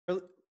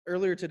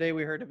earlier today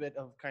we heard a bit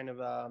of kind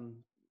of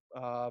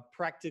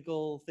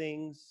practical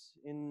things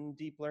in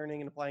deep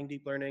learning and applying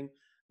deep learning.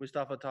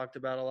 Mustafa talked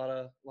about a lot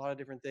of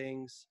different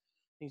things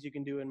you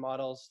can do in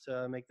models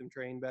to make them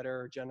train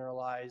better or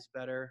generalize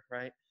better,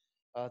 right?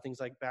 Things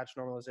like batch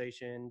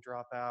normalization,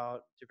 dropout,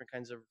 different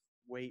kinds of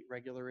weight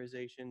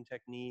regularization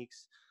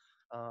techniques,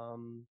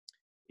 um,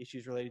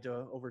 issues related to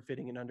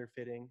overfitting and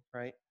underfitting,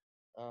 right?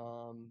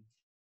 Um,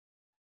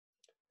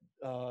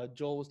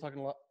 Joel was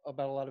talking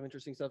about a lot of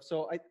interesting stuff.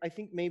 So I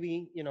think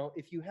maybe,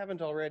 if you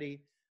haven't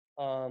already,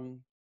 um,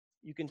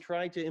 you can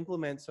try to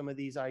implement some of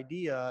these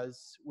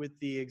ideas with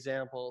the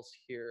examples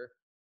here.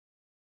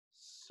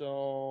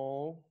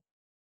 So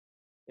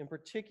in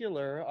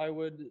particular, I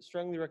would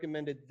strongly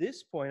recommend at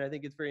this point, I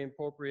think it's very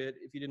appropriate,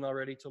 if you didn't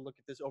already, to look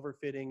at this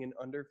overfitting and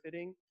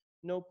underfitting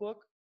notebook.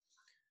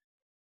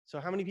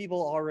 So how many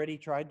people already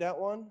tried that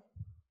one?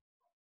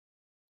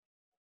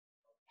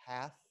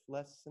 Half,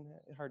 less than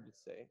half, hard to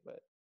say, but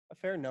a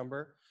fair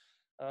number.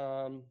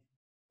 Um,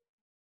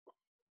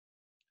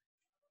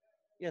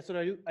 yeah,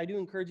 so I do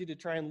encourage you to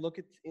try and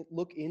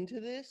look into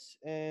this,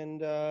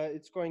 and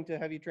it's going to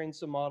have you train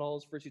some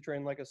models. First, you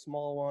train like a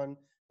small one,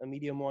 a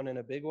medium one, and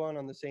a big one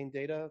on the same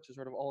data, which is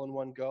sort of all in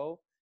one go,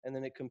 and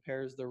then it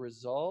compares the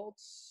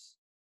results.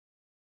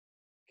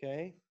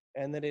 Okay,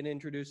 and then it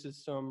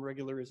introduces some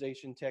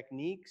regularization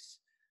techniques,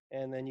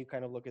 and then you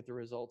kind of look at the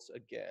results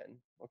again.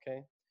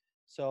 Okay,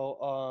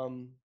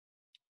 so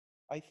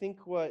I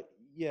think what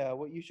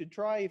you should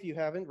try if you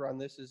haven't run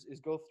this is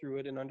go through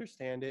it and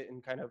understand it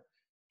and kind of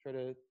try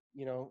to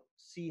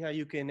see how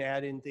you can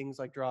add in things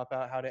like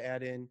dropout, how to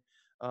add in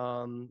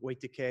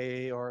weight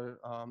decay or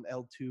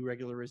L2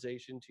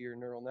 regularization to your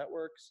neural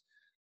networks.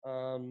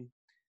 Um,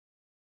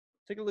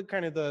 Take a look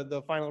kind of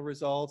the final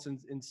results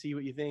and see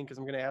what you think, because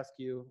I'm going to ask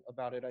you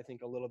about it, I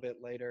think, a little bit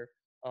later.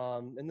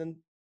 And then,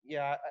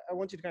 yeah, I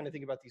want you to kind of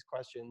think about these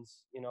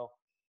questions,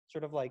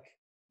 sort of like,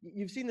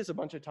 you've seen this a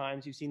bunch of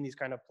times, you've seen these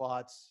kind of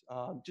plots.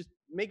 Just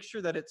make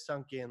sure that it's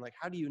sunk in. Like,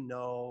 how do you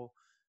know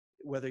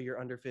whether you're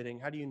underfitting?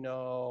 How do you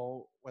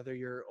know whether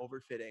you're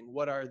overfitting?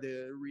 What are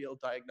the real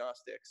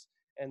diagnostics?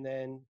 And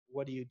then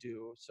what do you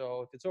do?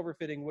 So if it's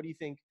overfitting, what do you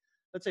think,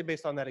 let's say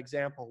based on that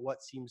example,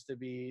 what seems to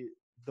be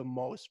the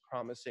most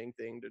promising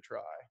thing to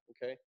try?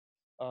 Okay.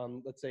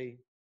 Let's say,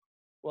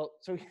 well,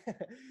 so this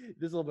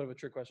is a little bit of a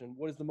trick question.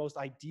 What is the most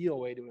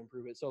ideal way to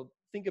improve it? So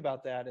think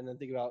about that, and then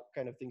think about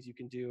kind of things you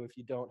can do if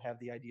you don't have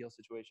the ideal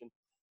situation.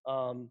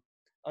 Um,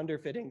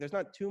 Underfitting, there's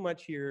not too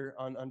much here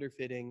on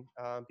underfitting.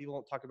 People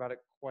don't talk about it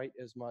quite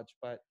as much,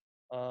 but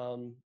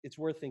it's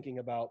worth thinking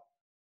about.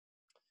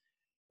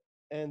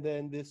 And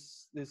then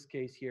this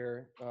case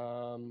here,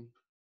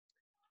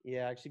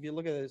 yeah, actually, if you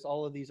look at this,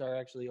 all of these are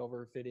actually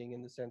overfitting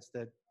in the sense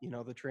that,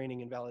 the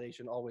training and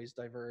validation always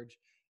diverge.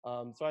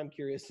 So I'm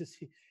curious to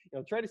see,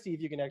 try to see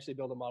if you can actually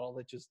build a model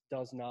that just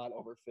does not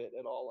overfit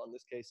at all on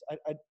this case.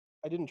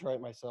 I didn't try it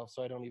myself,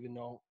 so I don't even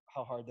know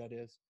how hard that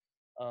is.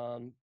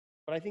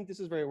 But I think this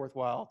is very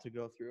worthwhile to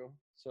go through.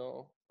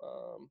 So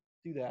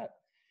do that.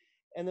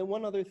 And then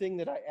one other thing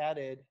that I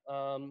added,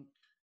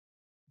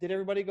 did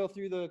everybody go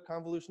through the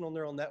convolutional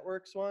neural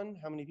networks one?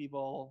 How many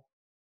people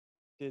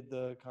did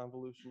the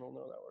convolutional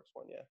neural networks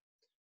one?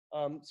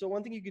 Yeah. So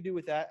one thing you could do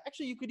with that,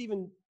 actually, you could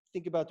even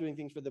think about doing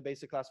things for the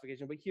basic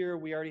classification, but here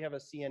we already have a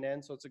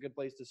CNN, so it's a good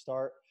place to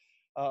start.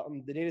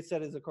 The data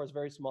set is, of course,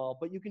 very small,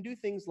 but you can do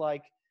things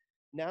like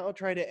now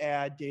try to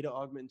add data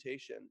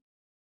augmentation.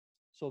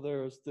 So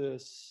there's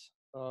this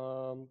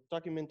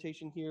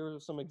documentation here,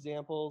 some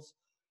examples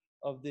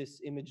of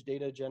this image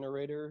data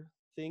generator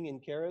thing in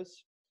Keras.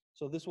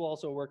 So this will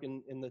also work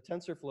in the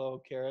TensorFlow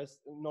Keras.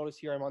 Notice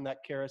here I'm on that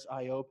Keras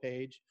IO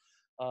page.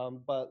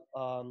 But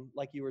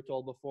like you were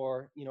told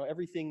before,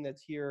 everything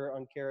that's here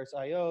on Keras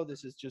IO,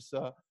 this is just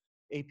a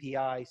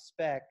API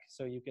spec.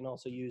 So you can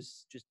also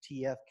use just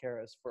TF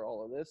Keras for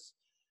all of this.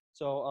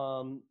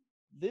 So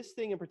this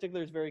thing in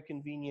particular is very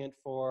convenient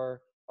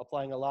for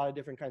applying a lot of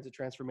different kinds of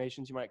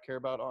transformations you might care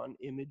about on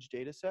image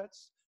data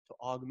sets to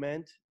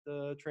augment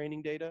the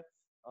training data,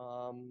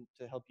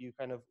 to help you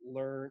kind of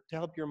learn, to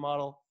help your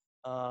model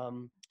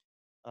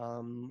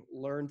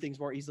learn things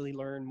more easily,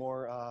 learn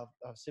more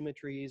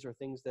symmetries or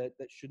things that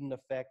shouldn't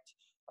affect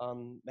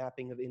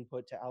mapping of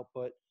input to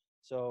output.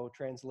 So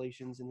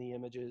translations in the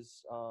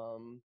images,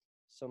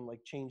 some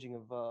like changing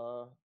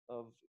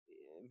of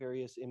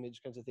various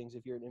image kinds of things.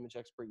 If you're an image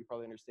expert, you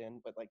probably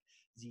understand, but like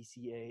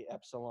ZCA,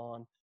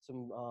 epsilon,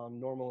 some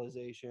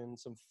normalization,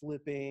 some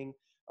flipping,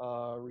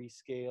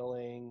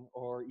 rescaling,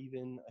 or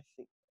even,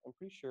 I'm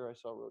pretty sure I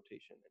saw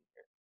rotation in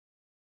here.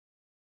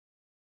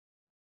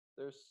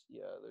 There's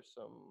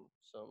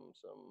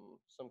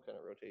some kind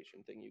of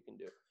rotation thing you can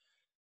do.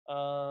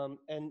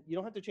 And you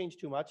don't have to change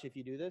too much if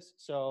you do this.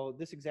 So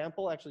this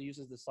example actually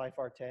uses the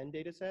SciFar10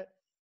 data set.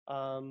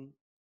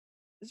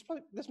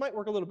 This might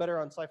work a little better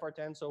on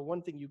SciFar10. So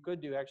one thing you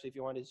could do actually if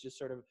you want is just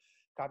sort of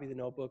copy the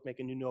notebook, make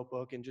a new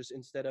notebook, and just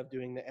instead of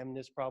doing the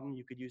MNIST problem,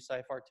 you could use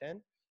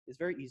SciFar10. It's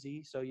very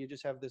easy. So you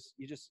just have this,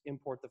 you just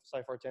import the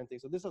SciFar10 thing.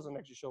 So this doesn't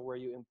actually show where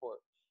you import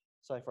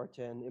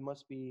SciFar10. It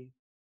must be,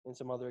 in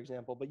some other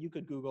example, but you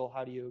could Google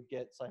how do you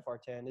get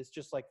CIFAR10. It's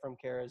just like from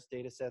Keras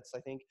data sets, I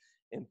think,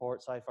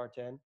 import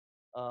CIFAR10.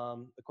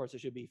 Of course, it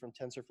should be from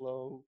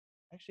TensorFlow.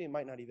 Actually, it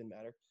might not even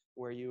matter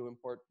where you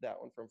import that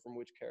one from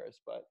which Keras,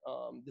 but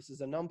this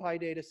is a NumPy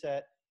data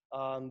set.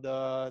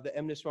 The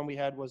MNIST one we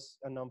had was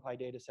a NumPy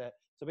data set.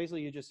 So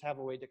basically, you just have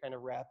a way to kind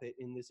of wrap it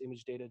in this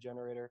image data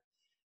generator.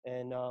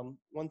 And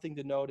one thing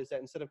to note is that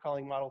instead of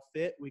calling model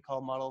fit, we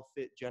call model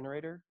fit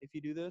generator if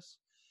you do this.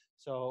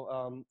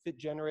 So fit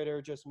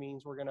generator just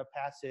means we're going to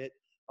pass it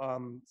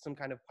some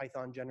kind of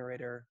Python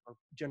generator or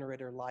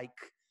generator-like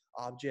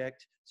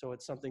object. So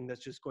it's something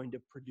that's just going to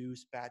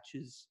produce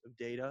batches of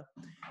data.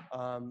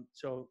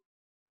 So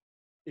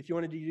if you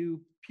wanted to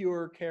do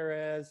pure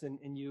Keras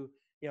and you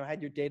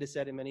had your data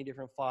set in many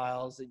different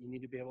files that you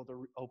need to be able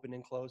to open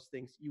and close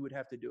things, you would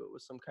have to do it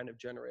with some kind of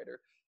generator.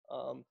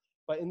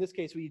 But in this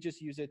case, we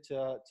just use it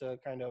to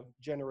kind of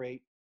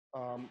generate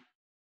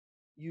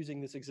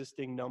using this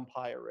existing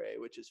NumPy array,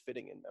 which is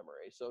fitting in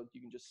memory. So you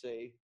can just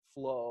say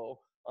flow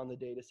on the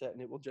data set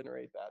and it will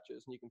generate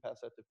batches, and you can pass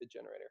that to fit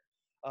generator.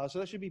 So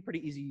that should be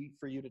pretty easy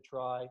for you to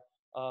try.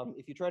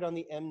 If you try it on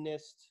the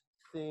MNIST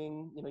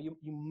thing,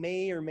 you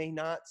may or may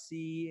not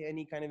see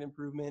any kind of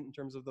improvement in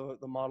terms of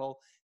the model.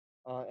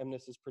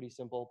 MNIST is pretty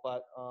simple,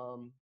 but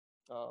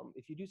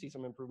if you do see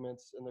some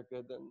improvements and they're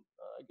good, then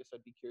I guess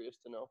I'd be curious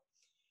to know.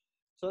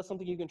 So that's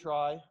something you can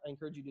try. I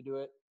encourage you to do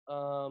it.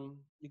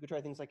 You could try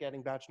things like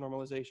adding batch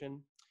normalization.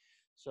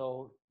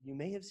 So you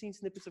may have seen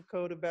snippets of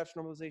code of batch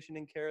normalization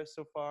in Keras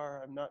so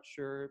far. I'm not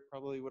sure. It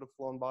probably would have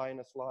flown by in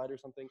a slide or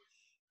something.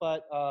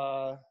 But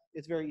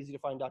it's very easy to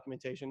find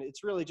documentation.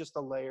 It's really just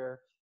a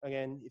layer.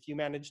 Again, if you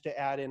manage to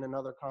add in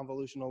another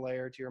convolutional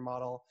layer to your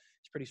model,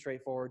 it's pretty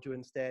straightforward to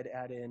instead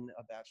add in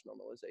a batch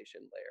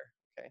normalization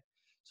layer. Okay,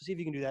 so see if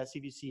you can do that. See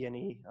if you see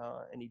any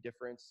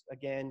difference.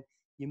 Again,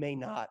 you may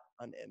not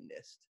on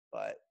MNIST,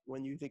 but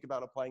when you think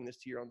about applying this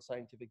to your own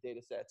scientific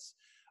data sets,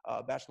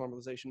 batch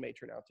normalization may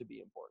turn out to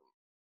be important.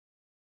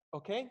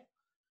 Okay,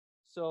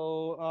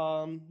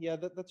 so yeah,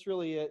 that's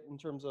really it in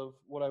terms of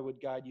what I would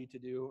guide you to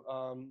do.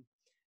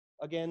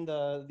 Again,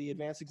 the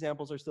advanced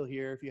examples are still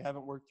here. If you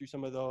haven't worked through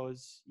some of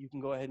those, you can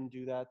go ahead and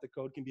do that. The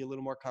code can be a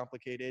little more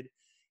complicated.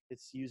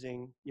 It's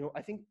using,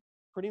 I think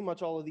pretty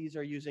much all of these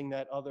are using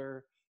that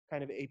other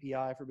kind of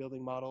API for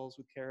building models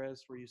with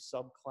Keras, where you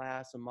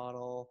subclass a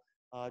model.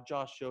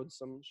 Josh showed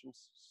some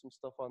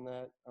stuff on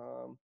that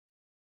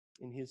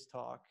in his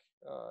talk,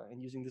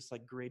 and using this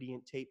like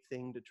gradient tape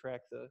thing to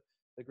track the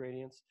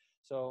gradients.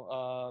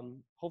 So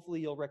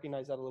hopefully you'll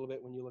recognize that a little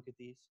bit when you look at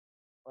these.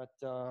 But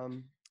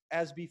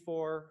as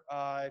before,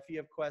 if you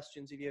have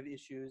questions, if you have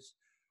issues,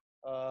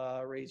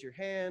 raise your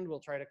hand.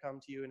 We'll try to come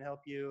to you and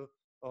help you,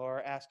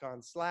 or ask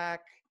on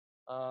Slack.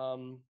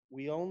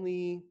 We're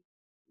only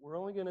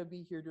going to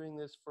be here doing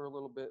this for a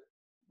little bit,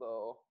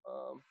 though.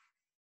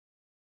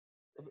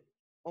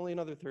 Only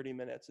another 30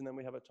 minutes, and then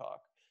we have a talk.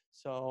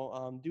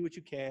 So do what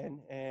you can,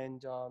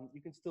 and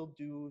you can still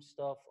do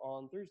stuff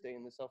on Thursday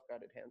in the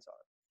self-guided hands-on.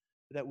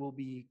 That will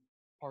be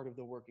part of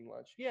the working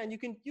lunch. Yeah, and you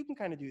can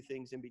kind of do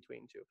things in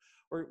between too.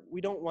 Or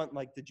we don't want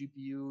like the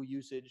GPU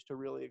usage to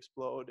really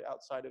explode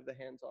outside of the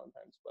hands-on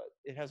times, but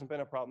it hasn't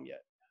been a problem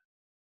yet.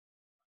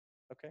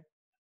 Okay.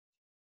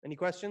 Any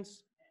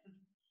questions?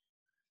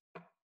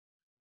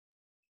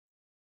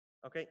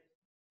 Okay.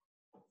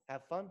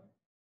 Have fun.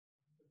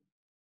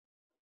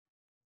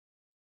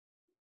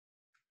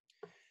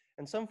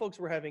 And some folks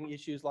were having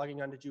issues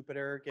logging onto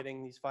Jupyter,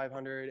 getting these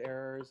 500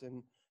 errors,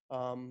 and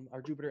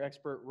our Jupyter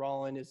expert,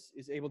 Rollin,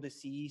 is able to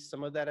see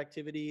some of that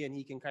activity, and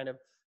he can kind of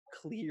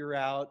clear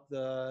out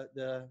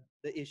the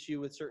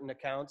issue with certain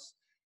accounts.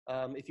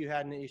 If you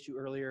had an issue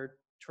earlier,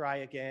 try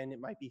again. It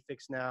might be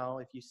fixed now.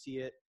 If you see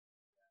it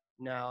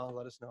now,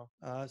 let us know.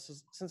 So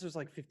since there's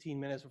like 15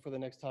 minutes before the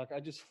next talk, I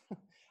was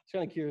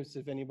kind of curious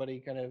if anybody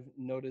kind of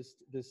noticed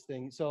this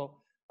thing. So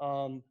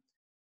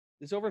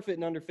this overfit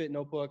and underfit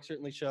notebook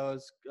certainly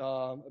shows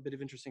a bit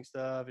of interesting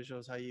stuff. It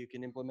shows how you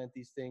can implement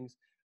these things.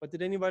 But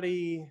did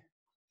anybody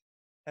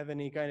have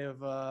any kind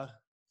of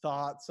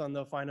thoughts on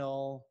the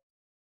final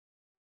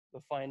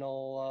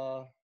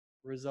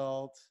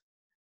result?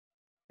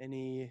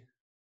 Any?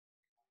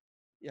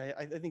 Yeah,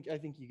 I think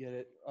you get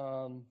it.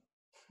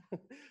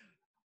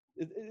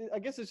 I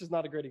guess it's just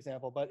not a great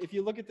example. But if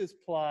you look at this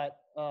plot,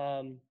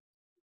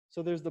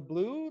 so there's the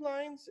blue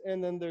lines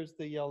and then there's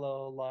the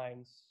yellow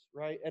lines,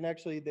 right? And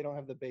actually, they don't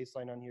have the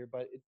baseline on here,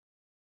 but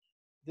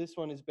this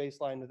one is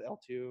baseline with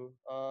L2.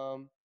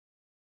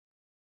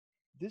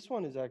 This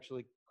one is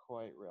actually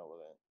quite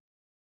relevant.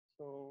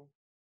 So,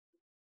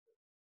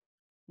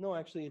 no,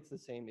 actually, it's the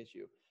same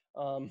issue.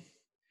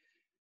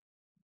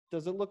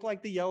 Does it look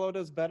like the yellow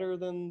does better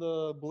than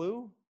the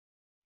blue?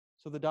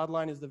 So the dotted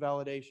line is the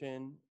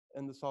validation,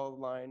 and the solid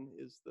line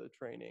is the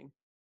training.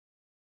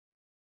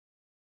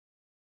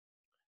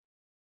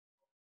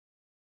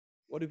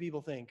 What do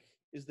people think?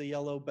 Is the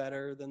yellow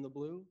better than the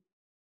blue?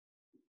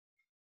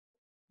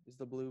 Is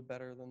the blue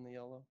better than the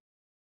yellow?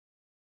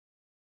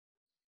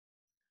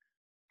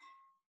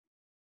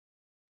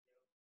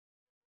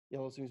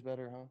 Yellow seems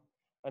better, huh?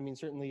 I mean,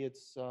 certainly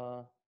it's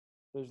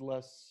there's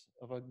less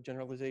of a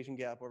generalization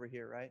gap over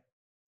here, right?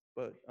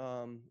 But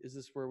is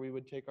this where we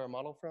would take our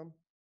model from?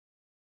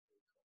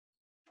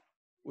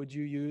 Would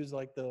you use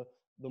like the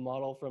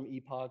model from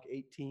epoch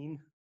 18?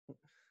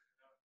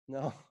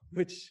 No.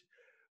 Which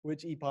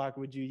epoch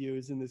would you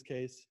use in this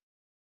case?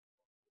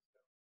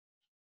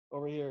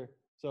 Over here.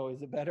 So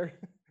is it better?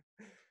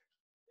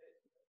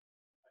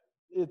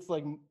 It's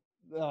like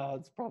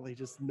it's probably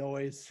just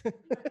noise.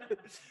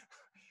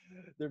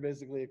 They're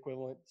basically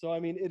equivalent. So I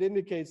mean, it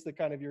indicates that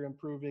kind of you're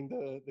improving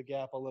the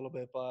gap a little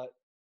bit, but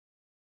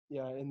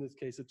yeah, in this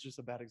case, it's just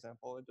a bad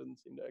example. It doesn't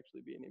seem to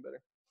actually be any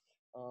better.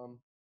 Um,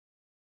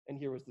 and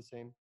here was the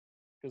same,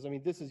 because I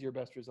mean, this is your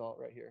best result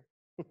right here.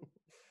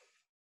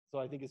 So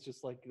I think it's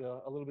just like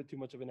a little bit too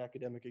much of an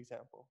academic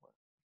example.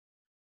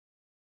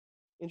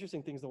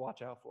 Interesting things to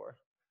watch out for.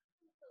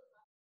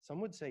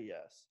 Some would say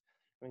yes.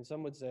 I mean,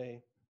 some would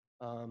say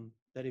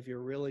that if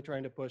you're really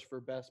trying to push for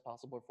best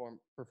possible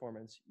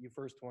performance, you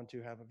first want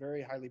to have a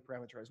very highly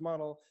parameterized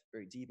model,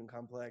 very deep and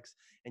complex,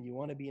 and you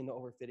want to be in the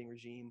overfitting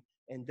regime,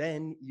 and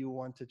then you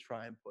want to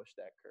try and push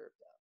that curve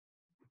down.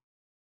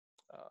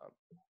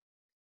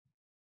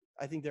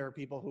 I think there are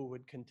people who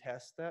would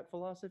contest that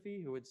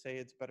philosophy, who would say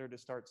it's better to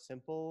start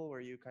simple, where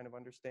you kind of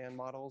understand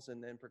models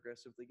and then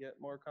progressively get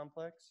more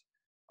complex.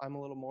 I'm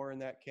a little more in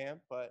that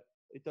camp, but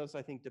it does,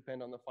 I think,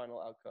 depend on the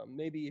final outcome.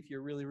 Maybe if you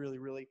really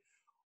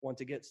want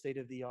to get state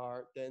of the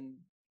art, then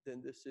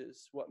this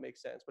is what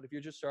makes sense. But if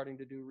you're just starting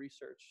to do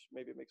research,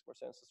 maybe it makes more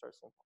sense to start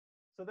simple.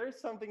 So there's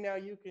something now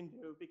you can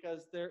do,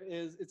 because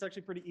it's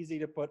actually pretty easy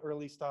to put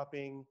early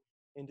stopping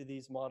into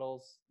these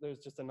models. There's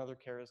just another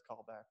Keras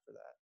callback for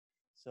that.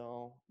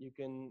 So you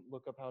can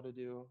look up how to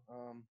do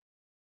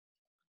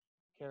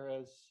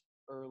Keras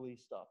early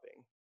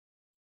stopping.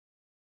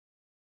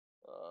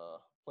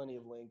 Plenty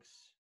of links.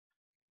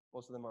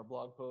 Most of them are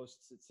blog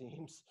posts, it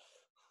seems.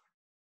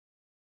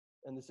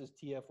 And this is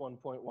TF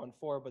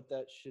 1.14, but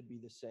that should be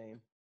the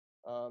same.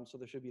 So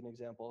there should be an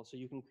example. So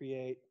you can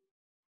create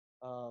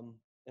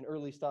an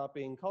early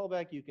stopping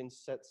callback. You can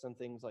set some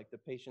things like the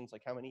patience,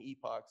 like how many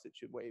epochs it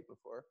should wait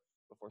before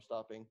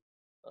stopping,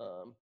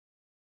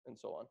 and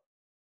so on.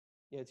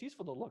 Yeah, it's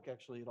useful to look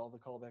actually at all the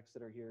callbacks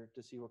that are here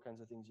to see what kinds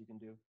of things you can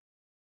do.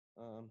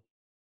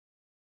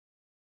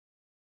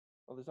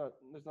 Well,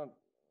 there's not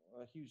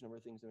a huge number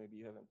of things that maybe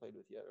you haven't played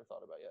with yet or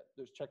thought about yet.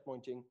 There's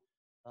checkpointing.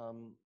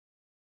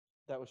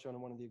 That was shown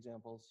in one of the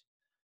examples.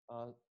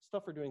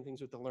 Stuff for doing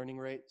things with the learning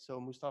rate. So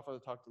Mustafa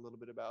talked a little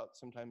bit about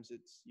sometimes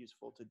it's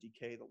useful to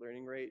decay the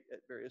learning rate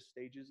at various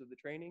stages of the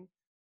training.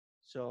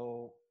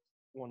 So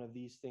one of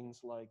these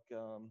things like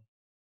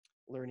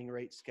learning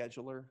rate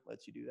scheduler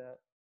lets you do that.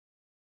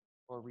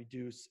 Or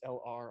reduce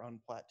LR on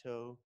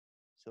plateau.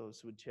 So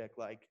this would check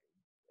like,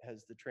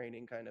 has the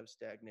training kind of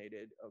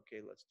stagnated?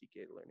 Okay, let's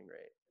decay the learning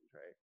rate and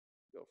try to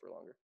go for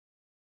longer.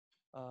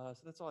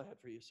 So that's all I had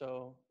for you.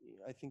 So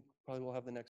I think probably we'll have the next